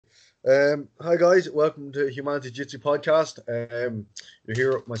Hi guys, welcome to Humanity Jiu-Jitsu podcast. You're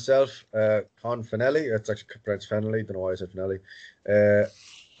here with myself, Con Finelli. It's actually pronounced Fennelly. Don't know why I said Finelli.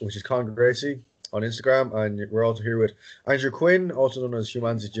 Which is Con Gracie on Instagram, and we're also here with Andrew Quinn, also known as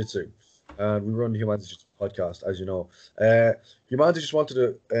Humanity Jiu-Jitsu, and we run the Humanity Jiu-Jitsu podcast, as you know. Humanity just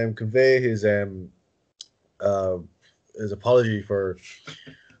wanted to convey uh, his apology for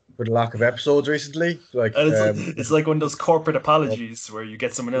the lack of episodes recently. And it's like one of those corporate apologies where you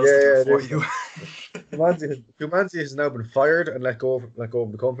get someone else to do it Yeah, it for is. you. Humanity has now been fired and let go of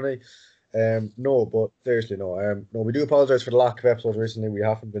the company. No, but seriously, no. No, we do apologize for the lack of episodes recently. We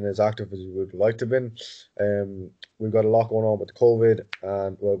haven't been as active as we would like to have been. We've got a lot going on with COVID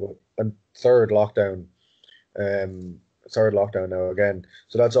and third lockdown now again.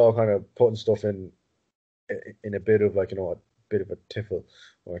 So that's all kind of putting stuff in a bit of a bit of a tiffle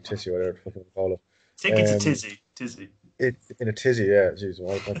or a tissue, whatever the fuck you call I think it's a it. tizzy. It in a tizzy, yeah. Jeez,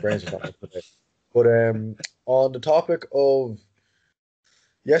 my brain's just not up today. But on the topic of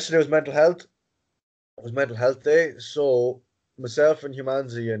yesterday was mental health. It was mental health day. So myself and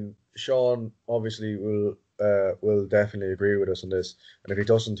Humanzi and Sean obviously will definitely agree with us on this. And if he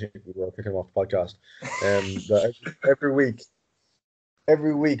doesn't, we're picking him off the podcast. That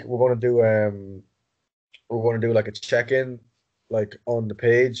every week we're going to do like a check-in like on the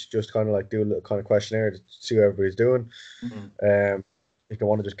page, just kind of like do a little kind of questionnaire to see how everybody's doing. Mhm. Um, if you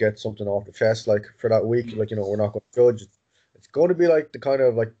want to just get something off the chest, like for that week, Mm. like we're not going to judge. It's going to be like the kind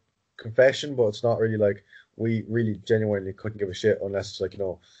of like confession, but it's not really like we really genuinely couldn't give a shit unless it's like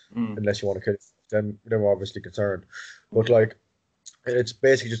Mm. unless you want to kill. Then we're obviously concerned. But like it's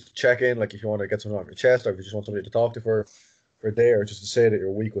basically just to check in, like if you want to get something off your chest, or if you just want somebody to talk to for a day, or just to say that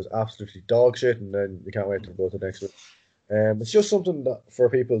your week was absolutely dog shit, and then you can't wait to go to the next week. It's just something that for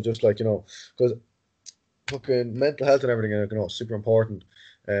people, just like because fucking mental health and everything, super important.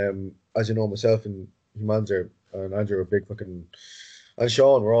 As you know, myself and Humanzer and Andrew are big fucking, and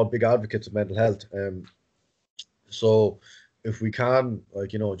Sean, we're all big advocates of mental health. So if we can, like,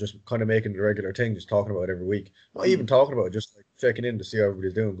 just kind of making the regular thing, just talking about it every week, not even Mm. talking about it, just like checking in to see how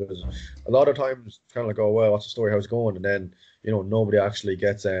everybody's doing. Because a lot of times, it's kind of like, oh, well, what's the story? How's it going? And then, nobody actually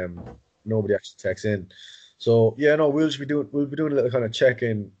checks in. So yeah, no, we'll be doing a little kind of check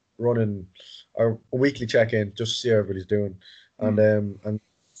in, running our weekly check in, just to see how everybody's doing. Mm. And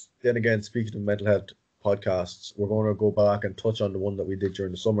then again, speaking of mental health podcasts, we're going to go back and touch on the one that we did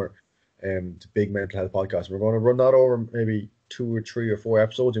during the summer, the big mental health podcast. We're going to run that over maybe 2 or 3 or 4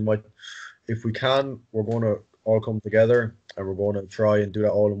 episodes. We might, if we can, we're going to all come together and we're going to try and do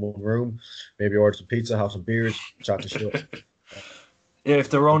that all in one room. Maybe order some pizza, have some beers, chat to shit. Yeah,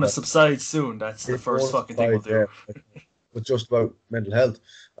 if the Rona But subsides soon, that's the if first one fucking thing we'll side, do. yeah, but just about mental health,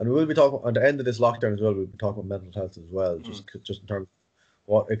 and we will be talking on the end of this lockdown as well. We'll be talking about mental health as well, Mm. just in terms of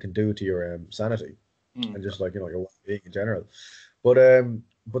what it can do to your sanity Mm. and just like your well-being in general.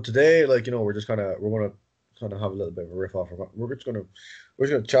 But today, like we're gonna kind of have a little bit of a riff off. We're just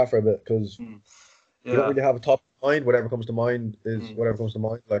gonna chat for a bit because Mm. we don't Yeah. really have a top of mind. Whatever comes to mind is Mm. whatever comes to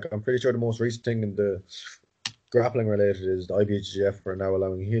mind. Like I'm pretty sure the most recent thing in the grappling related is the IBJJF are now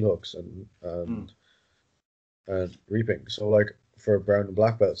allowing heel hooks Mm. and reaping. So like for brown and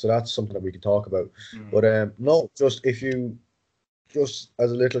black belt. So that's something that we can talk about. Mm. But no, just if you just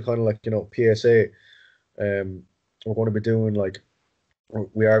as a little kind of like PSA, we're going to be doing like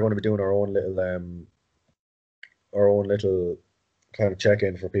we are going to be doing our own little kind of check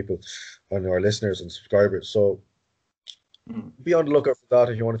in for people and our listeners and subscribers. So Mm. be on the lookout for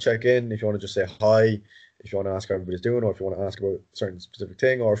that if you want to check in, if you want to just say hi, if you want to ask how everybody's doing, or if you want to ask about a certain specific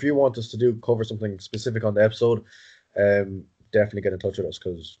thing, or if you want us to cover something specific on the episode, definitely get in touch with us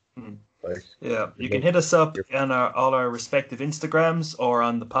because Mm. like Yeah, we'd you can love hit us up to on all our respective Instagrams or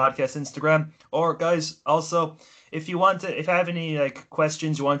on the podcast Instagram. Or guys, also if you want to, if you have any like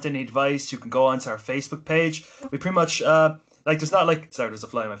questions, you want any advice, you can go onto our Facebook page. We pretty much like there's not like sorry, there's a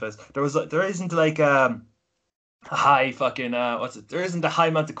fly in my face. There isn't like a high fucking what's it? There isn't a high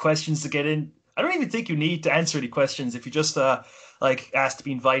amount of questions to get in. I don't even think you need to answer any questions if you just like ask to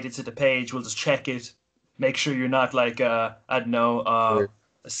be invited to the page. We'll just check it, make sure you're not like I don't know hear.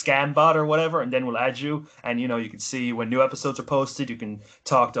 a scam bot or whatever, and then we'll add you. And you can see when new episodes are posted. You can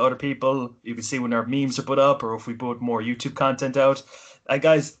talk to other people. You can see when our memes are put up or if we put more YouTube content out.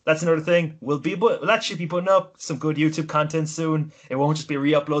 Guys, that's another thing. We'll actually be putting up some good YouTube content soon. It won't just be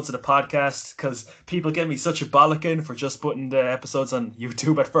re-uploads of the podcast because people get me such a bollocking for just putting the episodes on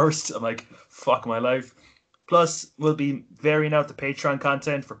YouTube at first. I'm like, fuck my life. Plus, we'll be varying out the Patreon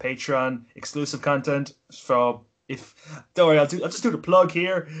content for Patreon exclusive content. So if don't worry, I'll just do the plug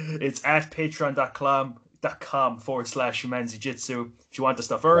here. It's at patreon.com patreon.com/Humanity Jitsu if you want the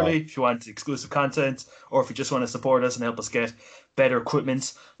stuff early, if you want exclusive content, or if you just want to support us and help us get better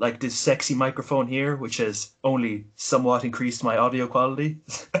equipment like this sexy microphone here, which has only somewhat increased my audio quality.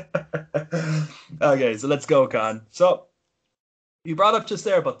 Okay, so let's go, Con. So you brought up just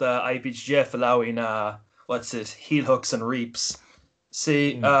there about the IBJJF allowing heel hooks and reaps.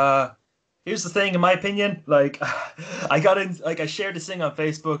 See, here's the thing, in my opinion, like I shared this thing on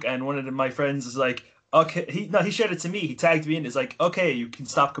Facebook, and one of my friends is like, okay, he shared it to me. He tagged me in. It's like, okay, you can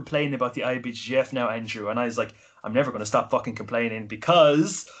stop complaining about the IBJJF now, Andrew. And I was like, I'm never going to stop fucking complaining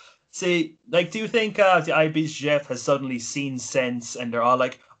because, see, like, do you think the IBJJF has suddenly seen sense and they're all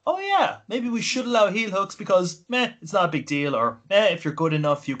like, oh yeah, maybe we should allow heel hooks because, it's not a big deal, or if you're good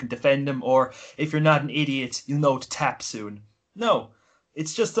enough, you can defend them, or if you're not an idiot, you'll know to tap soon. No,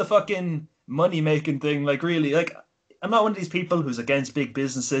 it's just a fucking money making thing. Like, really, like, I'm not one of these people who's against big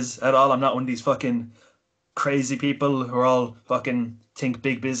businesses at all. I'm not one of these fucking crazy people who are all fucking think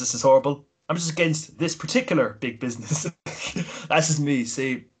big business is horrible. I'm just against this particular big business. That's just me.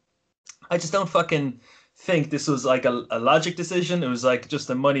 See, I just don't fucking think this was like a logic decision. It was like just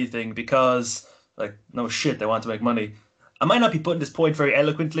a money thing because, like, no shit, they want to make money. I might not be putting this point very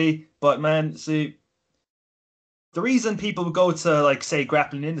eloquently, but man, see, the reason people would go to, like, say,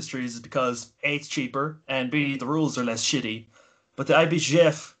 Grappling Industries is because A, it's cheaper, and B, the rules are less shitty. But the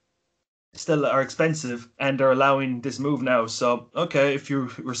IBJJF still are expensive, and they're allowing this move now. So, okay, if you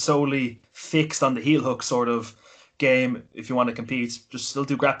were solely fixed on the heel hook sort of game, if you want to compete, just still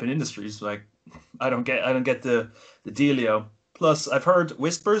do Grappling Industries. Like, I don't get the dealio. Plus, I've heard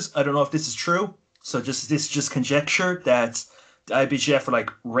whispers. I don't know if this is true. So this is just conjecture that the IBJJF are like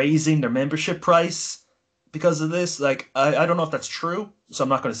raising their membership price because of this. Like, I don't know if that's true, so I'm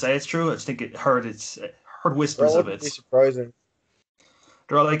not going to say it's true. I just think heard whispers of it. Be surprising.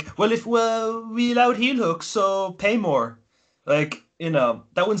 They're all like, well, if we allowed heel hooks, so pay more. Like, that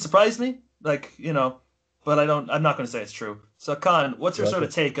wouldn't surprise me. Like, but I'm not going to say it's true. So, Con, what's your sort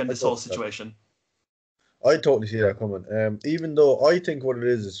of take on this whole situation? I totally see that coming. Even though I think what it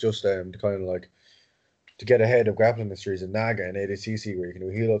is just to kind of like to get ahead of Grappling Industries and NAGA and ADCC, where you can do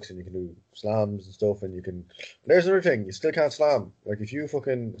heel hooks and you can do slams and stuff, and you can. There's another thing: you still can't slam. Like, if you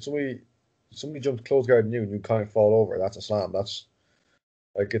fucking somebody jumps close guard on you and you kind of fall over, that's a slam. That's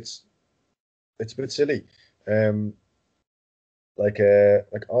like it's a bit silly. Like I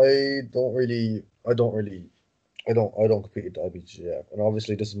don't compete at the IBJJF, and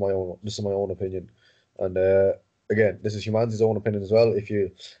obviously this is my own opinion, and again, this is Humanity's own opinion as well. If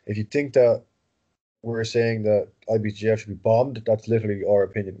you think that we're saying that IBJJF should be bombed, that's literally our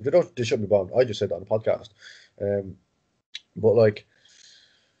opinion. They shouldn't be bombed. I just said that on the podcast, but like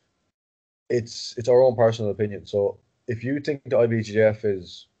it's our own personal opinion. So if you think the IBJJF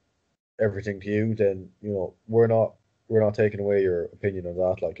is everything to you, then we're not taking away your opinion on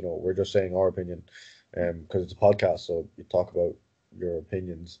that. Like, we're just saying our opinion, because it's a podcast, so you talk about your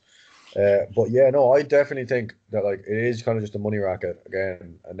opinions. But yeah, no, I definitely think that, like, it is kind of just a money racket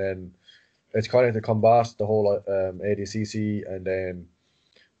again, and then it's kind of to combat the whole ADCC, and then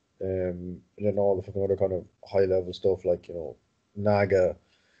all the fucking other kind of high level stuff like NAGA,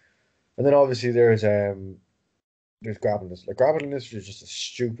 and then obviously there's Grappling. Like, Grappling Industry is just a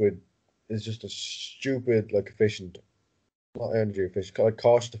stupid like efficient, not energy efficient, like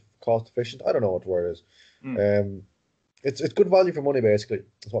cost efficient. I don't know what the word is. It's good value for money, basically.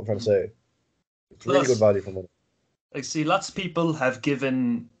 That's what I'm trying to say. It's really good value for money. Like, see, lots of people have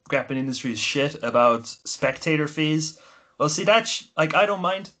given Grappling Industries shit about spectator fees. Well, see, like, I don't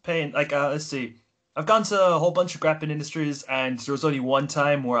mind paying. Like, let's see, I've gone to a whole bunch of Grappling Industries, and there was only one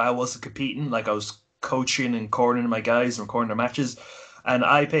time where I wasn't competing. Like, I was coaching and cornering my guys and recording their matches, and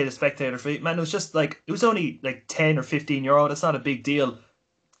I paid a spectator fee. Man, it was just like, it was only like 10 or 15 euro. That's not a big deal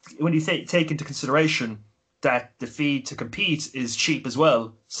when you take into consideration that the fee to compete is cheap as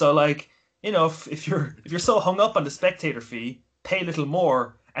well. So, like, if you're so hung up on the spectator fee, pay a little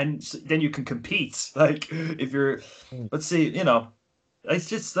more, and then you can compete. Like, if you're, but see, it's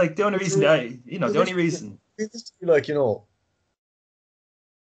just like the only reason like,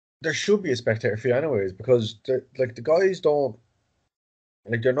 there should be a spectator fee anyways, because like the guys don't,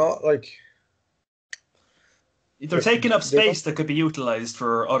 like, they're not like, they're taking up space that could be utilized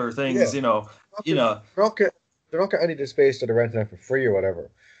for other things. They're not getting any of the space that they're renting out for free or whatever.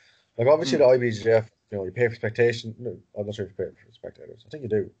 Like, obviously the IBJJF, you pay for spectation. No, I'm not sure if you pay for spectators. I think you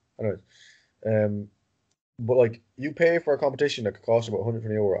do. Anyways, but like, you pay for a competition that could cost about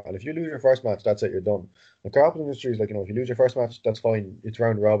 120 euro, and if you lose your first match, that's it, you're done. The Grappling Industry is like, if you lose your first match, that's fine. It's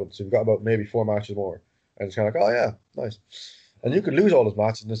round robin, so you've got about maybe 4 matches more, and it's kind of like, oh yeah, nice. And you could lose all those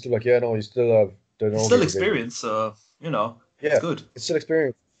matches, and it's still like, yeah, no, you still have It's no still gi division. experience, so it's Yeah, good. it's still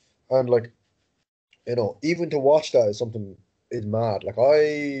experience, and like even to watch that is something is mad. Like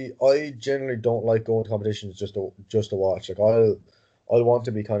I generally don't like going to competitions just to watch. Like I'll want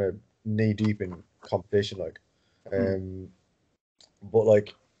to be kind of knee deep in competition, like, Hmm. um, but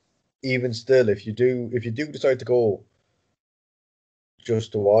like even still, if you do decide to go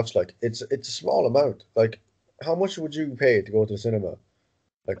just to watch, like it's a small amount. Like how much would you pay to go to the cinema?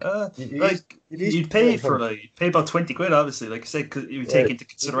 Like Like you'd easily you'd pay pay over for 20. like you'd pay about 20 quid, obviously. Like I said, 'cause you Yeah, take into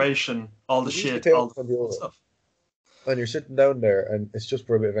consideration all the you'd easily shit, pay over all 20 the euro. stuff. And you're sitting down there and it's just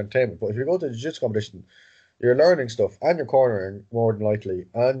for a bit of entertainment. But if you go to a jiu-jitsu competition, you're learning stuff and you're cornering more than likely,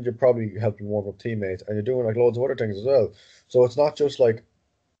 and you're probably helping warm up teammates, and you're doing like loads of other things as well. So it's not just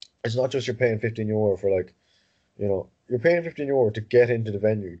you're paying 15 euro for like, you're paying 15 euro to get into the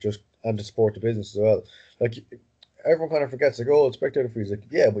venue just and to support the business as well. Like everyone kind of forgets, like, oh, it's spectator fees. Like,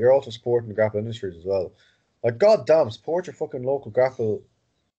 yeah, but you're also supporting the grapple industries as well. Like, goddamn, support your fucking local grapple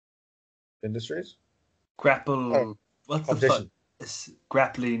industries. Oh, Grapple, what's the fuck? competition. This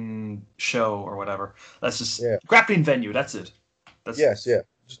grappling show or whatever. That's just Yeah. grappling venue. That's it. That's Yes, yeah.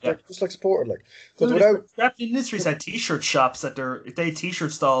 Just yeah. like support it, like, because Dude, if without grappling industries had t-shirt shops if they had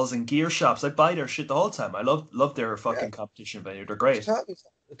t-shirt stalls and gear shops, I'd buy their shit the whole time. I love their yeah, fucking competition venue. They're the great. Tatleys,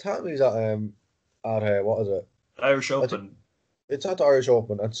 the Tatleys at what is it? Irish I think Open. it's at the Irish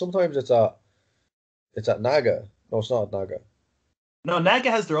Open, and sometimes it's at Naga. No, it's not at Naga. No,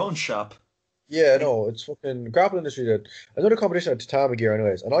 Naga has their own shop. Yeah, Like, no, it's fucking grapple industry did another competition at Tatami Gear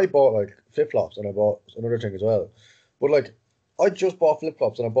anyways, and I bought like flip flops and I bought another thing as well. But like I just bought flip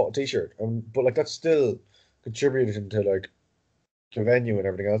flops and I bought a t-shirt, and but like that's still contributed into like the venue and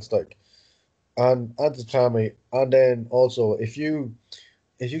everything else, like, and to Tatami, and then also if you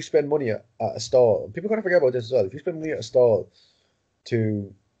spend money at a stall, people kind of forget about this as well. If you spend money at a stall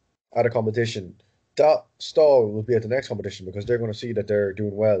to at a competition, that stall will be at the next competition because they're going to see that they're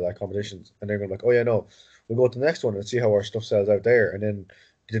doing well at competitions, and they're going to be like, oh yeah, no, we'll go to the next one and see how our stuff sells out there, and then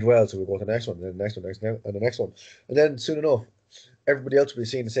they did well, so we'll go to the next one, and then the next one, and the next one, and then soon enough, everybody else will be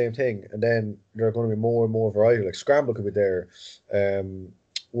seeing the same thing, and then there are going to be more and more variety. Like Scramble could be there, um,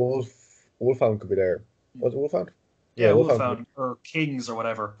 Wolfhound could be there. Was it Wolfhound? Yeah, yeah, Wolfhound could be. Wolfhound or Kings or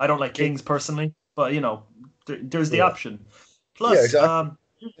whatever. I don't like Kings personally, but there's the Yeah, option. yeah, Plus, exactly.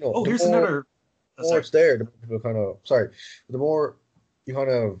 oh, The here's more another. Oh, more sorry. it's there, the more people kind of sorry, the more you kind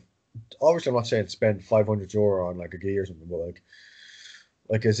of obviously I'm not saying spend 500 euro on like a gi or something, but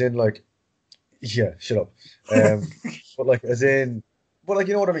like as in like yeah, shut up. But like as in, but like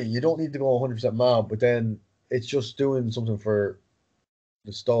you know what I mean. You don't need to go 100% mad, but then it's just doing something for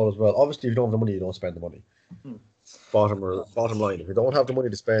the stall as well. Obviously, if you don't have the money, you don't spend the money. Hmm. Bottom line, if you don't have the money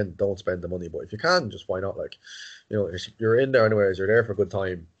to spend, don't spend the money. But if you can, just why not? Like, you're in there anyways. You're there for a good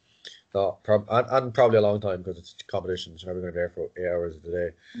time. Not and probably a long time because it's competitions. You're probably going to be there for 8 hours of the day.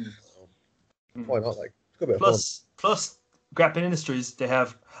 Hmm. So Hmm. why not? Like, it's a good bit of fun. Plus, Grappling Industries, they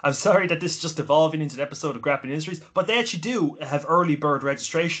have. I'm sorry that this is just evolving into an episode of Grappling Industries, but they actually do have early bird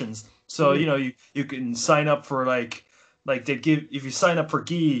registrations. So Mm. you can sign up for like they give if you sign up for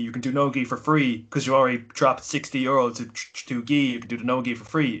gi, you can do no gi for free because you already dropped 60 euro to do gi. You can do the no gi for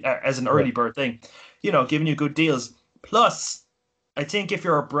free as an Yeah. early bird thing. Giving you good deals. Plus, I think if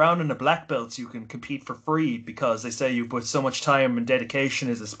you're a brown and a black belt, you can compete for free because they say you put so much time and dedication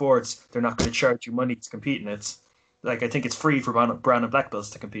into sports, they're not going to charge you money to compete in it. Like I think it's free for brown and black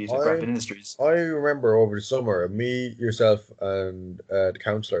belts to compete at I Grappling Industries. I remember over the summer, me, yourself, and the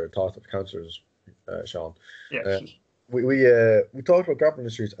counselor, talked of counselors, Sean. Yeah. Uh, we talked about grappling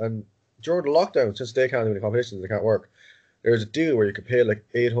industries, and during the lockdown, since they can't do any competitions, they can't work. There's a deal where you could pay like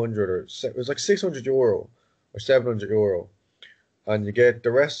 800 it was like 600 euro or 700 euro, and you get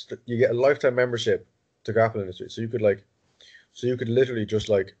the rest. You get a lifetime membership to grappling industry, so you could literally just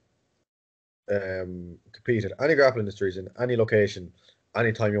like compete at any grappling industries in any location,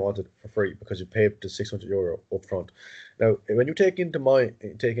 anytime you wanted for free because you paid the 600 euro up front. Now, when you take into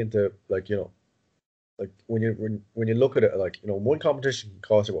like like when you look at it, like one competition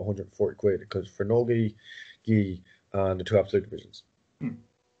costs about 140 quid because for Nogi, Gi, and the two absolute divisions. Hmm.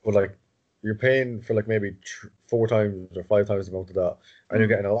 But like you're paying for like maybe 4 times or 5 times the amount of that, and you're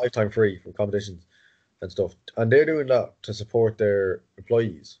Hmm. getting a lifetime free from competitions and stuff. And they're doing that to support their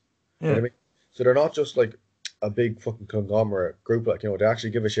employees. You know Yeah. what I mean? So they're not just like a big fucking conglomerate group. Like they actually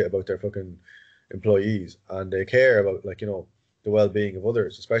give a shit about their fucking employees, and they care about like the well-being of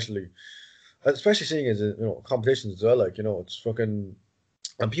others, especially seeing as competitions as well. Like it's fucking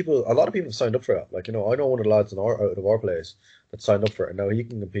and a lot of people have signed up for that. Like I know one of the lads out of our place that signed up for it, and now he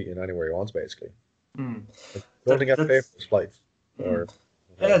can compete in anywhere he wants basically. Hmm. Like, I don't think That he has to pay that's for his flight hmm. or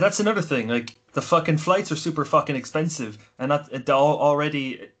Yeah, hotel. that's another thing. Like the fucking flights are super fucking expensive, and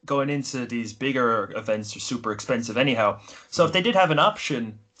already going into these bigger events are super expensive anyhow. So if they did have an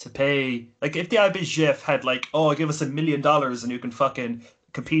option to pay, like if the IBJJF had like, oh, give us $1 million and you can fucking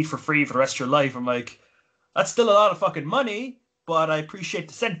compete for free for the rest of your life, I'm like, that's still a lot of fucking money, but I appreciate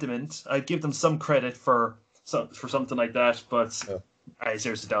the sentiment. I give them some credit for something like that, but Yeah. I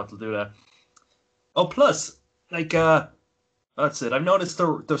seriously doubt they'll do that. Oh, plus, like, that's it. I've noticed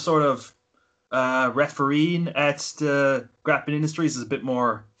the sort of refereeing at the Grappling Industries is a bit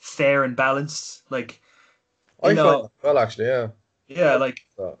more fair and balanced. Like, you I find know, that well, actually, yeah. yeah, I like,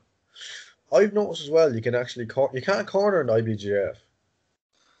 that. I've noticed as well. You can actually you can't corner an IBGF.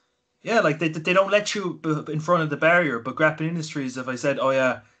 yeah, like they don't let you in front of the barrier. But Grappling Industries, if I said, oh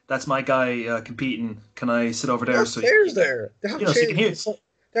yeah, that's my guy competing, can I sit over They there have so chairs there. They have so you can chairs. hear?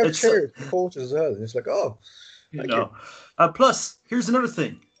 They have It's chairs for coaches as well. And it's like, oh, you thank you. know. Plus, here's another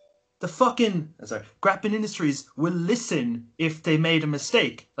thing. The fucking sorry, Grappling Industries will listen if they made a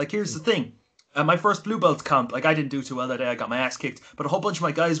mistake. Like here's the thing. My first blue belt comp, like I didn't do too well that day. I got my ass kicked, but a whole bunch of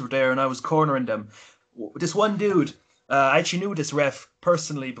my guys were there, and I was cornering them. This one dude, I actually knew this ref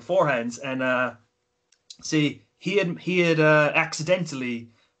personally beforehand, and see, he had accidentally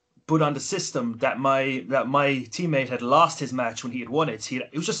put on the system that my teammate had lost his match when he had won it. It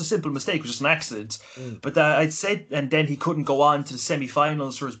was just a simple mistake, it was just an accident. Mm. But I'd said, and then he couldn't go on to the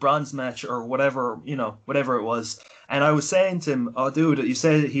semi-finals for his bronze match or whatever, whatever it was. And I was saying to him, "Oh, dude, you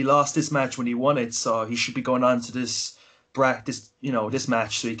said he lost this match when he won it, so he should be going on to this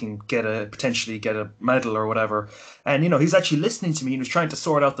match so he can potentially get a medal or whatever." And he's actually listening to me and he was trying to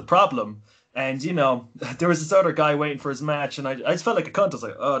sort out the problem. And there was this other guy waiting for his match, and I just felt like a cunt. I was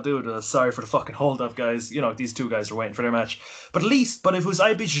like, "Oh, dude, sorry for the fucking hold up, guys. These two guys are waiting for their match." But if it was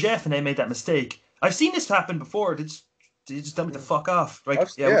IBJJF and they made that mistake, I've seen this happen before. They just tell me to fuck off. Like,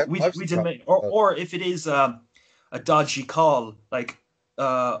 yeah, I've we seen didn't that. make, or if it is a dodgy call, like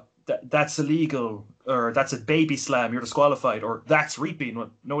that's illegal, or that's a baby slam, you're disqualified, or that's reaping.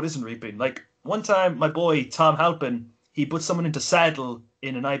 Well, no, it isn't reaping. Like one time, my boy Tom Halpin, he put someone into saddle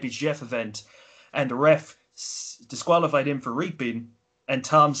in an IBJJF event, and the ref disqualified him for reaping. And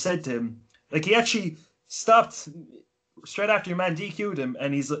Tom said to him, like he actually stopped straight after your man DQ'd him,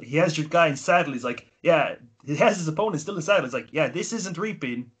 and he has your guy in saddle. He's like, yeah, he has his opponent still in saddle. He's like, yeah, this isn't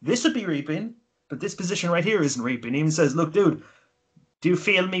reaping. This would be reaping, but this position right here isn't reaping. He even says, look, dude, do you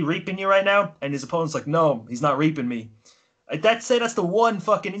feel me reaping you right now? And his opponent's like, no, he's not reaping me. That's the one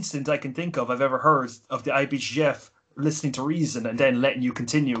fucking incident I can think of I've ever heard of the IBJJF listening to reason and then letting you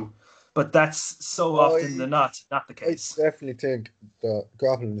continue. But that's so often than not the I case. definitely think the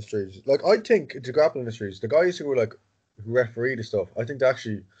grappling industries, like I think the grappling industries, the guys who were like who referee the stuff, I think they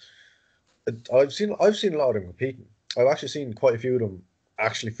actually, I've seen a lot of them competing. I've actually seen quite a few of them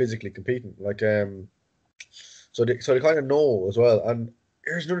actually physically competing. Like so they kind of know as well. And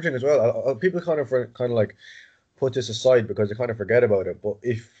here's another thing as well. People kind of like put this aside because they kind of forget about it. But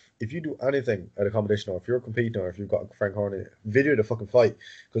if you do anything at a competition, or if you're competing, or if you've got a Frank Horney, video the fucking fight.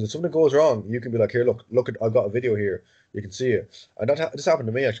 Because if something goes wrong, you can be like, here, look at, I've got a video here. You can see it. And this happened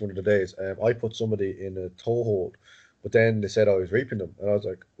to me actually one of the days. I put somebody in a toe hold, but then they said I was reaping them, and I was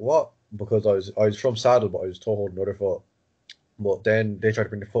like, what? Because I was from saddle, but I was toe holding another foot. But then they tried to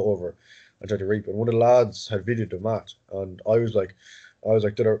bring the foot over and tried to reap. And one of the lads had videoed the match, and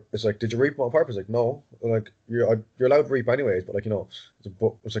it's like, did you reap on purpose? Like, no. Like, you're allowed to reap anyways, but like,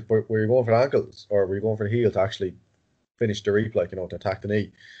 it's like, were you going for the ankles or were you going for the heel to actually finish the reap, like, to attack the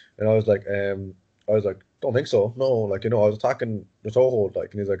knee? And I was like, don't think so. No, like, I was attacking the toe hold,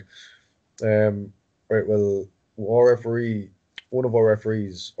 like, and he's like, right, well, one of our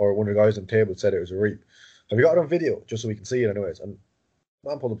referees or one of the guys on the table said it was a reap. Have you got it on video just so we can see it anyways? And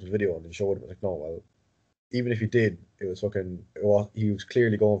man pulled up the video and showed him. I was like, no, well, even if he did, he was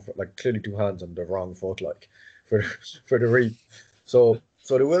clearly going for like clearly two hands on the wrong foot, like for for the reap. So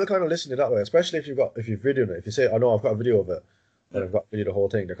they will kind of listen to that way, especially if you've videoed it. If you say, I know I've got a video of it and Yeah. I've got video the whole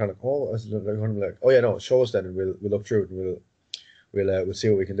thing, they're kind of they're kind of like, oh yeah, no, show us then, and we'll look through it and we'll see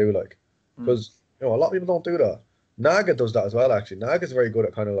what we can do, like, Mm. because a lot of people don't do that. Naga does that as well, actually. Naga's very good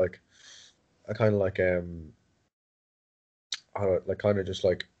at kind of like kind of just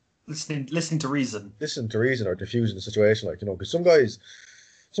like Listening to reason. listen to reason or diffusing the situation, like, because some guys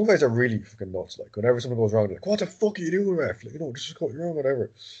are really fucking nuts. Like, whenever something goes wrong, they're like, what the fuck are you doing, ref? Like, this is going wrong,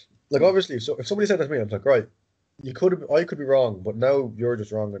 whatever. Like, Mm. obviously, so if somebody said that to me, I'm like, right, I could be wrong, but now you're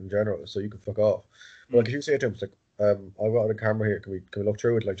just wrong in general, so you can fuck off. But like, Mm. if you say to him, it's like, I've got the camera here, can we look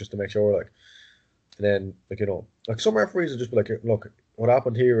through it, like, just to make sure, like, and then, like, like some referees will just be like, look, what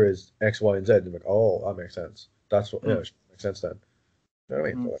happened here is X, Y, and Z. And they're like, oh, that makes sense. That's what, yeah, Mm. it makes sense then. You know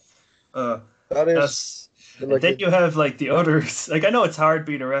what I mean? Mm. So, Uh, That is That's and like then you have like the others. Like I know it's hard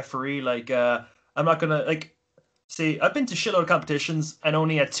being a referee. Like I'm not gonna like see. I've been to shitload of competitions, and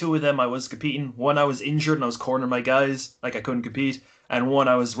only at two of them I was competing. One I was injured and I was cornering my guys, like I couldn't compete, and one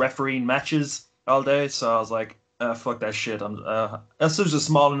I was refereeing matches all day. So I was like, fuck that shit. I'm this was a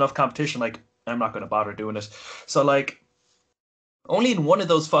small enough competition. Like I'm not gonna bother doing it. So like only in one of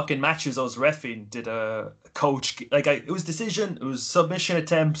those fucking matches I was refing did a coach like it was decision, it was submission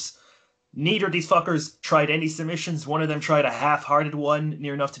attempts. Neither of these fuckers tried any submissions. One of them tried a half-hearted one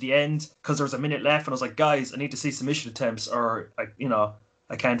near enough to the end because there was a minute left, and I was like, "Guys, I need to see submission attempts, or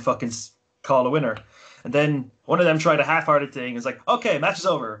I can't fucking call a winner." And then one of them tried a half-hearted thing. It's like, "Okay, match is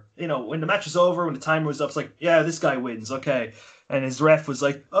over." When the match is over, when the timer was up, it's like, "Yeah, this guy wins." Okay, and his ref was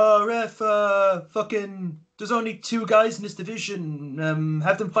like, "Oh, ref, fucking, there's only two guys in this division.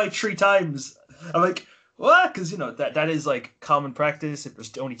 Have them fight three times." I'm like, what? Because that is like common practice. If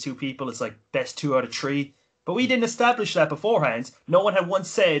there's only two people, it's like best two out of three. But we didn't establish that beforehand. No one had once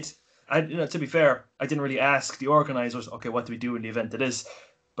said. To be fair, I didn't really ask the organizers. Okay, what do we do in the event of this?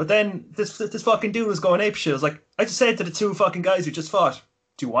 But then this fucking dude was going apeshit. I was like, I just said to the two fucking guys who just fought,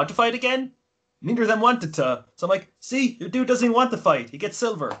 "Do you want to fight again?" Neither of them wanted to. So I'm like, "See, your dude doesn't even want to fight. He gets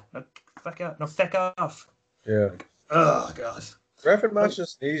silver. Now, fuck out. No, feck off." yeah. Oh god. Reffing match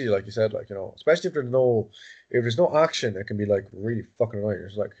is easy, like you said, like especially if there's no action, it can be like really fucking annoying.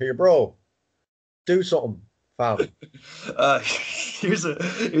 It's like, hey, bro, do something, fam. Here's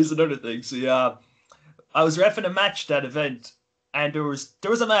another thing. So yeah, I was refing a match that event, and there was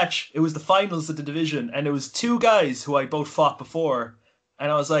a match. It was the finals of the division, and it was two guys who I both fought before,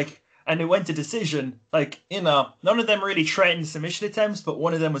 and I was like, and it went to decision. Like none of them really threatened submission attempts, but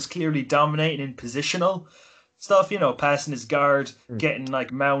one of them was clearly dominating in positional stuff. Passing his guard, Hmm. getting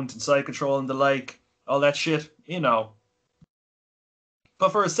like mount and side control and the like, all that shit.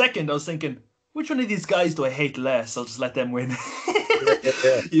 But for a second, I was thinking, which one of these guys do I hate less? I'll just let them win. Yeah, yeah,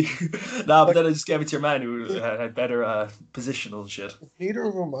 yeah. You- nah, but Like then I just gave it to your man who had better positional shit. neither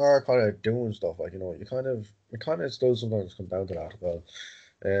of them are kind of doing stuff. Like it kind of still sometimes come down to that. Well,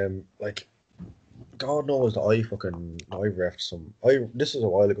 like God knows that I refed some. I This is a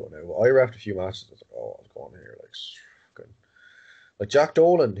while ago now. But I refed a few matches. I was like, oh, what's going on here? Fucking like Jack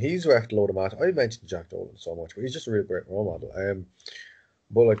Dolan. He's refed a load of matches. I mentioned Jack Dolan so much, but he's just a real great role model.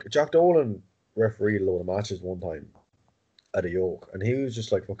 But like Jack Dolan refereed a load of matches one time at a yoke, and he was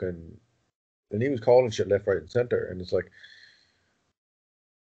just like fucking, and he was calling shit left, right, and center, and it's like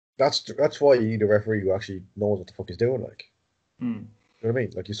that's why you need a referee who actually knows what the fuck he's doing. Like, Hmm. you know what I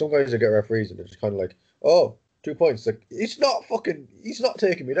mean? Like, you some guys that get referees and they're just kind of like, oh, 2 points. Like, he's not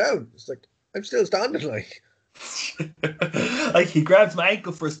taking me down. It's like I'm still standing. Like, Like he grabbed my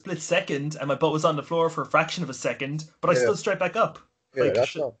ankle for a split second, and my butt was on the floor for a fraction of a second, but I yeah, stood straight back up. yeah, Like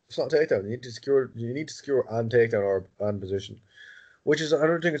shit. it's not takedown. You need to secure and takedown or and position. Which is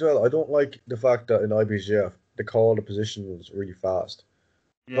another thing as well. I don't like the fact that in IBJJF they call the positions really fast.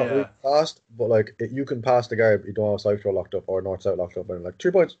 Not really Yeah. fast, but like you can pass the guy, but you don't have side throw locked up or north south locked up, and like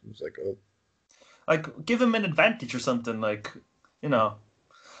 3 points. It's like, oh, Like give him an advantage or something. Like you know.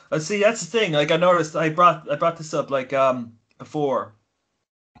 See, that's the thing. Like I noticed, I brought this up like before.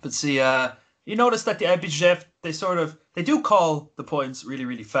 But see, you notice that the IBJJF they do call the points really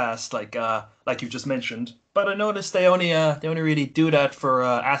really fast, like you've just mentioned. But I noticed they only really do that for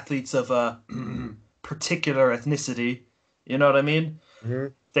athletes of a particular ethnicity. You know what I mean? hmm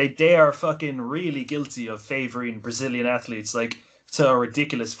They are fucking really guilty of favoring Brazilian athletes like to a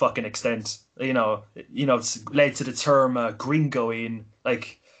ridiculous fucking extent. It's led to the term gringoing.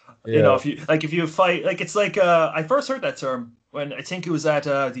 Like, yeah, if you fight like it's like I first heard that term when I think it was at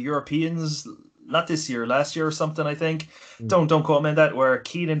the Europeans, not this year, last year or something. I think mm, don't quote me on that. Where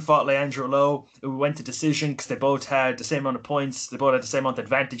Keenan fought Leandro Lowe, we went to decision because they both had the same amount of points, they both had the same amount of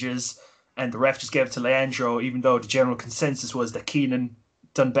advantages, and the ref just gave it to Leandro, even though the general consensus was that Keenan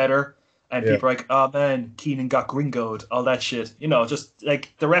done better. And yeah. people are like, oh man, Keenan got gringoed, all that shit. Just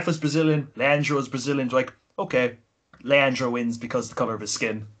like the ref was Brazilian, Leandro was Brazilian. Like, okay, Leandro wins because of the color of his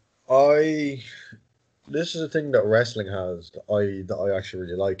skin. I This is a thing that wrestling has that I actually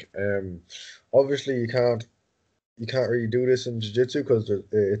really like. Obviously you can't really do this in jiu-jitsu because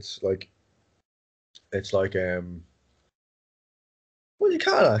it's like well, you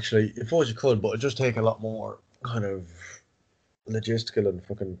can actually. I suppose you could, but it just take a lot more kind of logistical and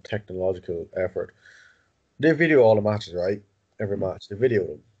fucking technological effort. They video all the matches, right? Every match, they video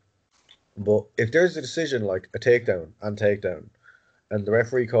them. But if there's a decision like a takedown, and the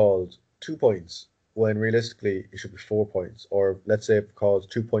referee calls 2 points when realistically it should be 4 points, or let's say it calls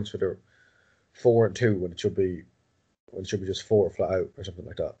 2 points for the 4 and 2 when it should be just four flat out or something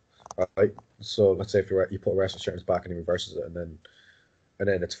like that. right? So let's say if you put a wrestler straight on his back and he reverses it, and then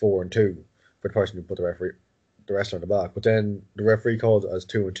it's 4-2 for the person who put the wrestler on the back. But then the referee calls it as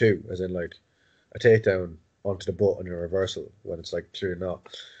 2-2, as in like a takedown onto the butt and a reversal when it's like clearly not.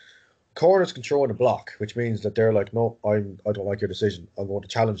 Corners controlling the block, which means that they're like, no, I don't like your decision. I'm going to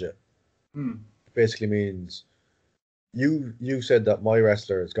challenge it. Hmm. Basically means you said that my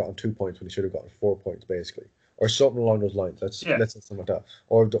wrestler has gotten 2 points when he should have gotten 4 points, basically, or something along those lines. Yeah. Let's say something like that.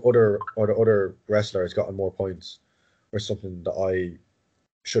 Or the other wrestler has gotten more points, or something that I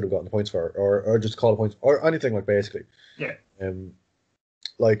should have gotten the points for, or just call the points, or anything like basically. Yeah.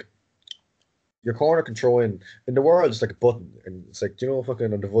 Like your corner controlling in the world, it's like a button, and it's like, do you know,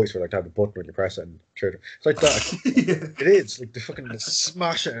 fucking on the voice where like to have a button when you press it, and it's like that. Yeah. It is like they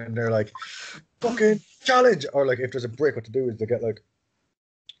smash it, and they're like, fucking challenge, or like if there's a brick, what to do is they get like,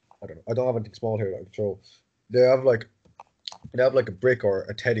 I don't know, I don't have anything small here that I can throw. They have like a brick or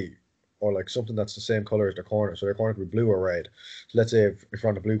a teddy or like something that's the same color as their corner. So their corner could be blue or red. So let's say if you're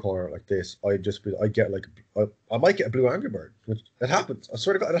on the blue corner like this, I get like I might get a blue Angry Bird. Which it happens. I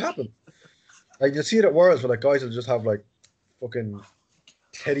swear to God, it happens. Like you see it at Worlds where like guys will just have like fucking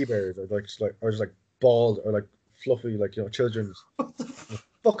teddy bears or just like bald or like fluffy like, you know, children's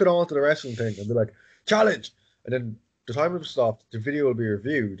fucking onto the wrestling thing and be like, challenge, and then the time will stop, the video will be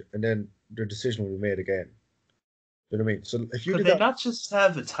reviewed, and then their decision will be made again. You know what I mean? So if you Could did they that, not just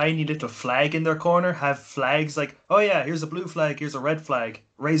have a tiny little flag in their corner? Have flags like, oh yeah, here's a blue flag, here's a red flag.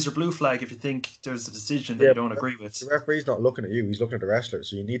 Raise your blue flag if you think there's a decision that yeah, you don't agree with. the referee's not looking at you; he's looking at the wrestler.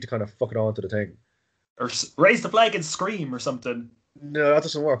 So you need to kind of fuck it onto the thing. Or raise the flag and scream or something. No, that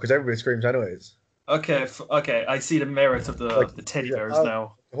doesn't work because everybody screams anyways. Okay, okay, I see the merit of Like the teddy you bears have,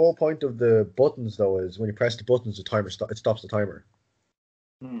 now. the whole point of the buttons though is when you press the buttons, the timer it stops the timer,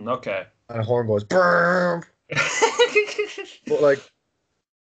 Okay. and a horn goes brrrr. But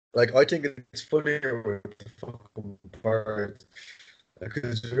like I think it's funnier with the fucking birds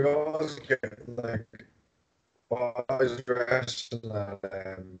because we always get like I was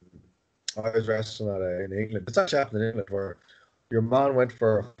wrestling in England. It's actually happened in England where your man went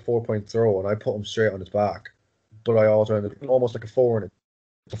for a 4 point throw and I put him straight on his back, but I also ended almost like a four and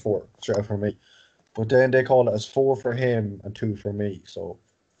it's a four straight out for me. But then they call it as four for him and two for me. So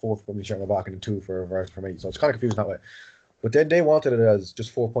four for me straight on the back and then two for reverse for me. So it's kind of confusing that way. But then they wanted it as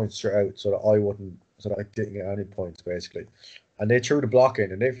just 4 points straight out so that I didn't get any points basically. And they threw the block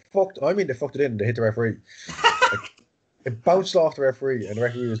in and they fucked it in, they hit the referee. Like, it bounced off the referee and the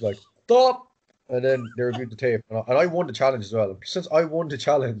referee was like, stop! And then they reviewed the tape and I won the challenge as well. Since I won the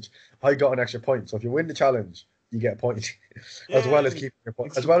challenge, I got an extra point. So if you win the challenge, you get a point. as well as Yay, keeping your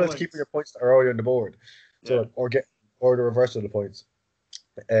points. As extra well as points. keeping your points that are already on the board. So Yeah. or the reverse of the points.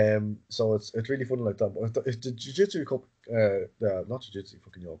 So it's really fun like that. But if the Jiu-Jitsu Cup, not Jiu-Jitsu,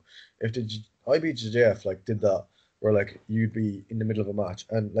 fucking yo, if the IBJJF like did that, where like you'd be in the middle of a match,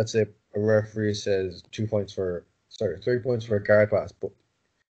 and let's say a referee says 3 points for a guard pass, but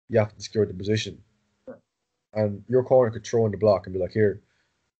you have to secure the position, and your corner could throw in the block and be like, here,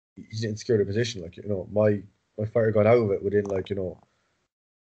 he didn't secure the position, like, you know, my fighter got out of it within like, you know,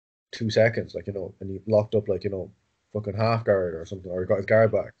 2 seconds, like, you know, and he locked up like, you know, fucking half guard or something, or he got his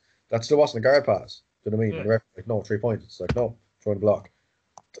guard back. That still wasn't a guard pass. Do you know what I mean? Yeah. And the ref like, no, 3 points. It's like, no, throw in the block.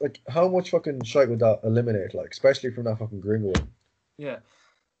 Like, how much fucking shite would that eliminate? Like, especially from that fucking gringo one. Yeah.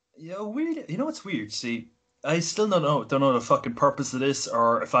 Yeah, weird. You know what's weird? See, I still don't know the fucking purpose of this,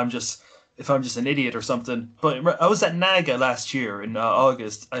 or if I'm just an idiot or something. But I was at Naga last year in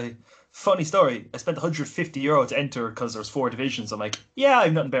August. Funny story. I spent €150 to enter because there's 4 divisions. I'm like, yeah,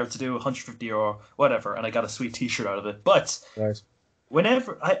 I've nothing better to do. €150, whatever, and I got a sweet T-shirt out of it. But Nice.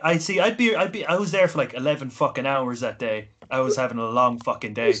 whenever I see, I was there for like 11 fucking hours that day. I was having a long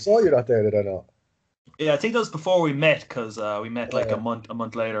fucking I day. saw you that day, did I not? Yeah, I think that was before we met because we met Oh, like yeah. a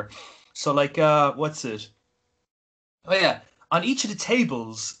month later. So like, what's it? Oh yeah, on each of the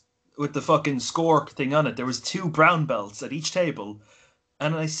tables with the fucking score thing on it, there was 2 brown belts at each table,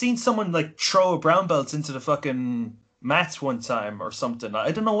 and I seen someone like throw a brown belt into the fucking mats one time or something.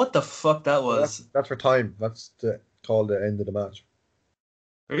 I don't know what the fuck that Well, was. that's for time. That's called the end of the match.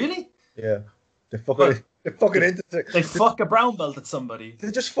 Really? Yeah. They What? fucking into They fuck a brown belt at somebody.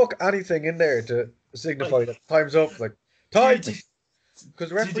 they just fuck anything in there to signify Like, that time's up. Like, do you, time! do, Because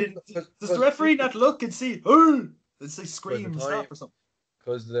the do, referee, do, does the referee not look and see? Oh, it's like because scream the and time, stop or something.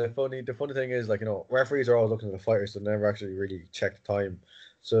 because the funny thing is, like, you know, referees are always looking at the fighters, so they never actually really check the time.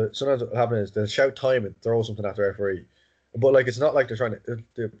 So sometimes what happens is they'll shout time and throw something at the referee, but like it's not like they're trying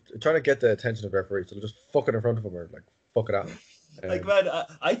to get the attention of the referee, so they're just fucking in front of him or like fuck it at him. Like, man,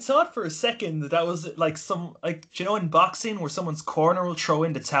 I thought for a second that was like some, like, do you know, in boxing where someone's corner will throw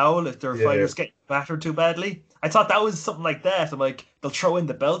in the towel if their Yeah, fighter's getting battered too badly. I thought that was something like that. I'm like, they'll throw in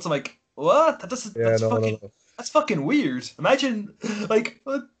the belts. I'm like, what? That doesn't. yeah, no, no, no. That's fucking weird. Imagine, like,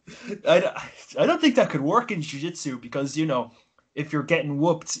 what? I don't think that could work in jiu-jitsu because if you're getting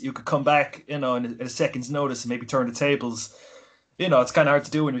whooped, you could come back, in a second's notice and maybe turn the tables. It's kind of hard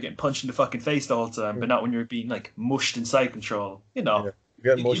to do when you're getting punched in the fucking face the whole time, but not when you're being like mushed in side control. Yeah, you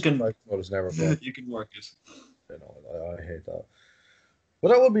get You mushed in can fight mode is never fun. you can work it. I hate that. But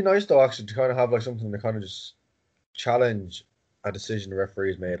that would be nice though, actually, to kind of have like something to kind of just challenge a decision the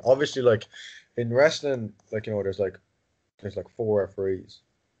referees made. Obviously, like in wrestling, like there's like four referees,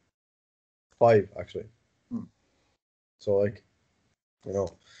 five actually. Hmm. So like, you know,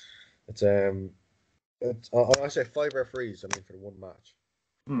 it's I say five referees. I mean for the one match.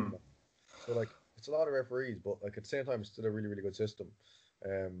 Hmm. So like it's a lot of referees, but like at the same time, it's still a really really good system.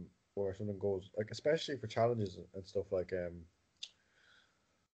 Where something goes like especially for challenges and stuff like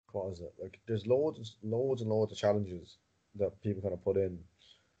what is it? Like there's loads and loads of challenges that people kind of put in,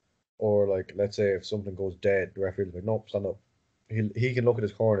 or like let's say if something goes dead, the referee will be like, nope, stand up. He can look at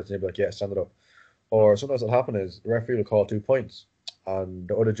his corners and he'll be like, yeah, stand it up. Or sometimes what'll happen is the referee will call 2 points, and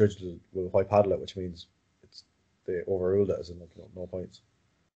the other judge will white paddle it, which means they overruled it as in like no points.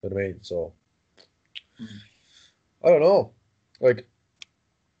 You know what I mean? So I don't know. Like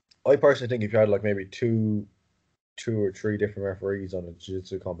I personally think if you had like maybe two or three different referees on a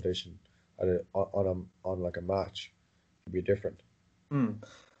jiu-jitsu competition on like a match, it'd be different. Hmm.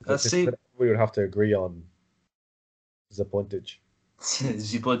 But See, we would have to agree on the puntage.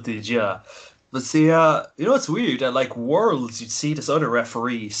 Djibouti, yeah. But see, it's weird. At like Worlds, you'd see this other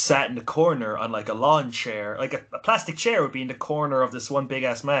referee sat in the corner on like a lawn chair, like a plastic chair would be in the corner of this one big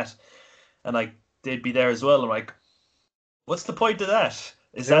ass mat, and like they'd be there as well. I'm like, what's the point of that?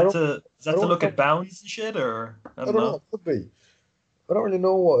 Is Yeah, that to is I that to don't look know. at bounds and shit, or I I don't don't know. know. It could be. I don't really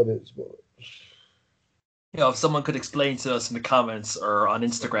know what it is, but If someone could explain to us in the comments or on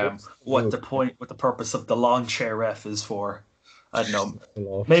Instagram what good. the point, what the purpose of the lawn chair ref is for. I don't know. A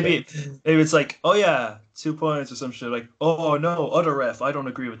lot. Maybe it's like, oh yeah, 2 points or some shit. Like, oh no, other ref. I don't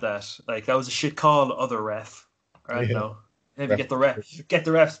agree with that. Like that was a shit call, other ref. Or I don't Yeah, know. Maybe ref. get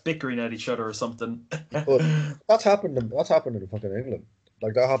the refs bickering at each other or something. But that's happened. That's happened in fucking England.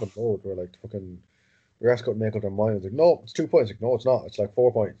 Like that happened loads where like fucking the refs couldn't make up their mind. It's like, no, it's 2 points. Like, no, it's not. It's like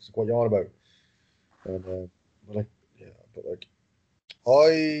 4 points. Like, what you on about? And but like, yeah, but like,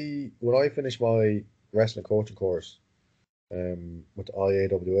 when I finish my wrestling coaching course, with the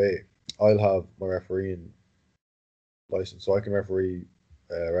IAWA, I'll have my refereeing license, so I can referee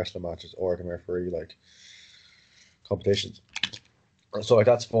wrestling matches or I can referee like competitions. So like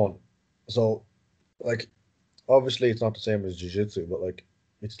that's fun. So like obviously it's not the same as jiu-jitsu, but like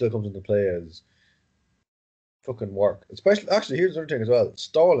it still comes into play as fucking work. Especially actually here's the other thing as well.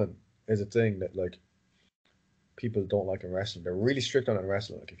 Stalling is a thing that like people don't like in wrestling. They're really strict on it in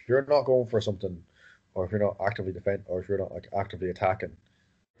wrestling. Like if you're not going for something or if you're not actively defend or if you're not like actively attacking,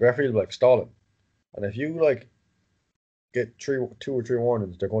 the referee will be like stalling. And if you like get two or three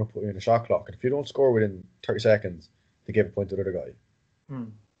warnings, they're going to put you in a shot clock. And if you don't score within 30 seconds, they give a point to the other guy. Hmm.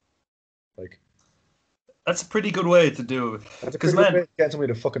 Like That's a pretty good way to do it. that's a Because pretty good way man, to get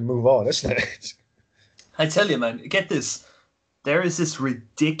somebody to fucking move on, isn't it? I tell you, man, get this. There is this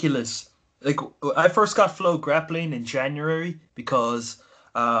ridiculous. Like I first got Flow Grappling in January because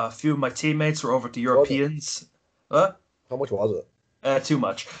a few of my teammates were over at the Was it? Europeans. What? How much was it? Too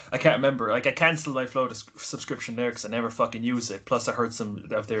much. I can't remember. Like I canceled my Flow subscription there because I never fucking use it. Plus, I heard some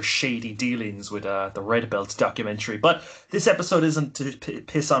of their shady dealings with the Red Belt documentary. But this episode isn't to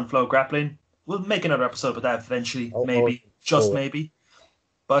piss on Flow Grappling. We'll make another episode about that eventually, Oh, maybe, just oh, maybe.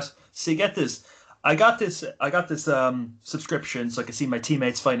 But see, get this. I got this subscription so I could see my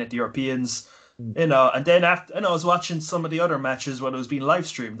teammates fighting at the Europeans, hmm. and then after, I was watching some of the other matches when it was being live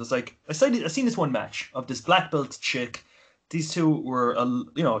streamed. It's like I seen this one match of this black belt chick. These two were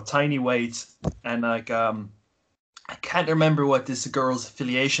tiny weight, and like I can't remember what this girl's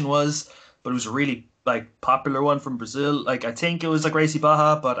affiliation was, but it was a really like popular one from Brazil. Like I think it was like Gracie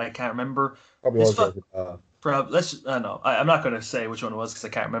Baja, but I can't remember. Probably This was fuck. very Let's. I don't know. I'm not gonna say which one it was because I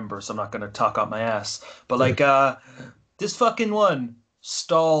can't remember, so I'm not gonna talk out my ass. But like, this fucking one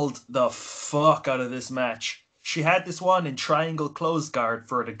stalled the fuck out of this match. She had this one in triangle close guard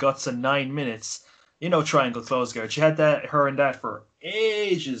for the guts of 9 minutes. Triangle close guard. She had her in that for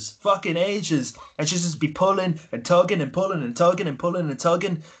ages, fucking ages, and she'd just be pulling and tugging and pulling and tugging and pulling and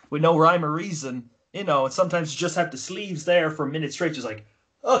tugging with no rhyme or reason. And sometimes you just have the sleeves there for a minute straight, just like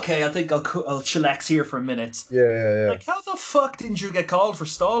okay, I think I'll chillax here for a minute. Yeah, yeah, yeah. Like, how the fuck didn't you get called for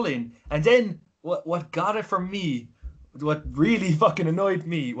stalling? And then what got it from me, what really fucking annoyed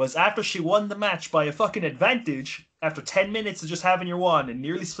me was after she won the match by a fucking advantage, after 10 minutes of just having your one and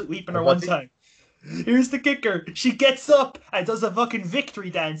nearly sweeping her one Advantage. time. Here's the kicker. She gets up and does a fucking victory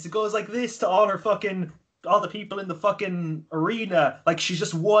dance. It goes like this to all the people in the fucking arena. Like she's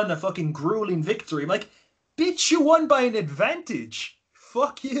just won a fucking grueling victory. I'm like, bitch, you won by an advantage.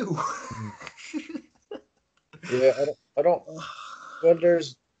 Fuck you. Mhm. Yeah, I don't. Well,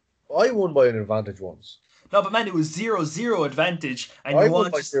 I won by an advantage once. No, but man, it was 0-0 advantage, and I you won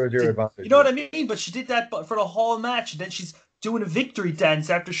want by just 0-0 to, you advantage. know Yeah. what I mean? But she did that for the whole match, and then she's doing a victory dance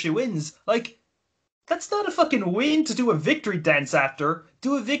after she wins. Like, that's not a fucking win to do a victory dance after.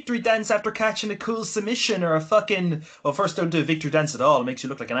 Do a victory dance after catching a cool submission or a fucking. Well, first don't do a victory dance at all. It makes you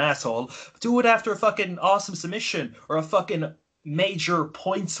look like an asshole. Do it after a fucking awesome submission or a fucking major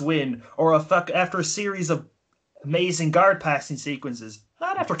points win or after a series of amazing guard passing sequences.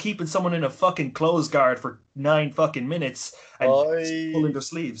 Not after keeping someone in a fucking close guard for 9 fucking minutes and pulling I their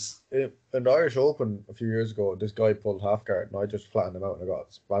sleeves. in the Irish Open a few years ago, this guy pulled half guard, and I just flattened him out, and I got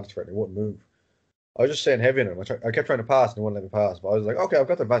advantage for it. And he wouldn't move. I was just staying heavy on him. I kept trying to pass, and he wouldn't let me pass. But I was like, okay, I've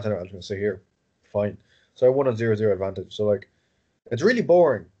got the advantage. I'm just gonna stay here. Fine. So I won on 0-0 advantage. So like, it's really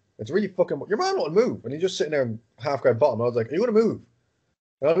boring. It's really fucking. Your man won't move, and he's just sitting there in half guard bottom. I was like, are you gonna move?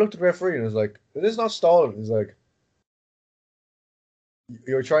 And I looked at the referee, and I was like, this is not stalling. He's like,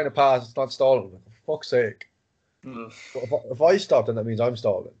 you're trying to pass. It's not stalling. I'm like, for fuck's sake. Ugh. But if I stop, then that means I'm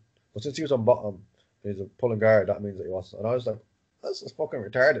stalling. But since he was on bottom, he's a pulling guard. That means that he was. And I was like, this is fucking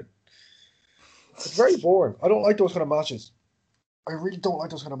retarded. It's very boring. I don't like those kind of matches. I really don't like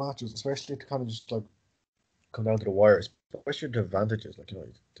those kind of matches, especially to kind of just like come down to the wires, especially the advantages. Like, you know,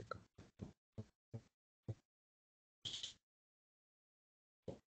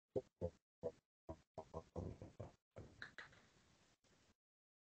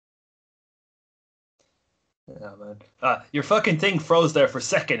 Yeah, man. Your fucking thing froze there for a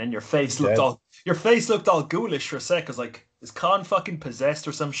second, and dead. your face looked all ghoulish for a sec. I was like, is Khan fucking possessed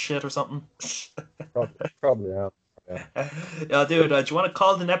or some shit or something? Probably am. Yeah. Yeah, dude. Do you want to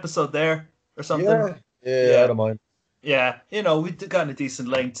call it an episode there or something? Yeah. Yeah, I Yeah, don't mind. yeah. We've gotten a decent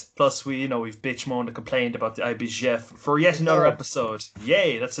length. Plus, we've bitch moaned and complained about the IBGF for yet another Yeah. episode.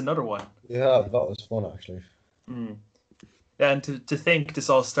 Yay, that's another one. Yeah, that was fun actually. Mm. And to think this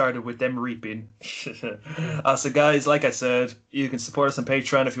all started with them reaping. So, guys, like I said, you can support us on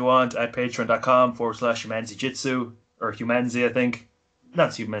Patreon if you want at patreon.com/Humanzi Jitsu or Humanzi, I think.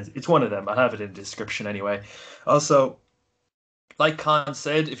 Not Humanzi, it's one of them. I'll have it in the description anyway. Also, like Khan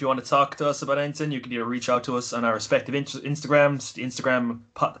said, if you want to talk to us about anything, you can either reach out to us on our respective Instagrams, the Instagram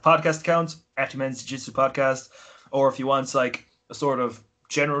podcast account at Humanzi Jitsu Podcast, or if you want like a sort of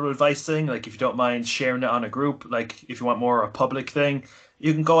general advice thing, like if you don't mind sharing it on a group, like if you want more a public thing,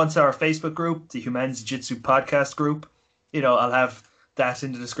 you can go onto our Facebook group, the Humans Jiu-Jitsu podcast group. I'll have that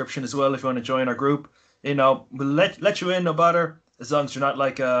in the description as well if you want to join our group. We'll let you in, no bother, as long as you're not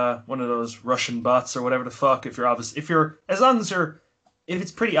like one of those Russian bots or whatever the fuck. If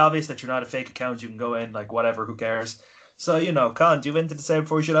it's pretty obvious that you're not a fake account, you can go in like whatever, who cares. So Khan, do you have anything to say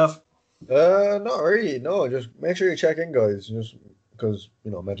before we shut off? Not really. No, just make sure you check in, guys. Just because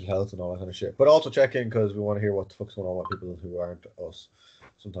mental health and all that kind of shit. But also check in because we want to hear what the fuck's going on with people who aren't us.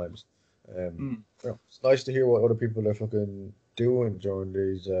 Sometimes, Mm. it's nice to hear what other people are fucking doing during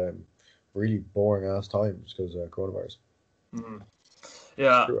these really boring ass times because coronavirus. Mm.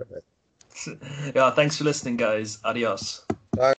 Yeah. Screw it, mate. Yeah, thanks for listening, guys. Adios.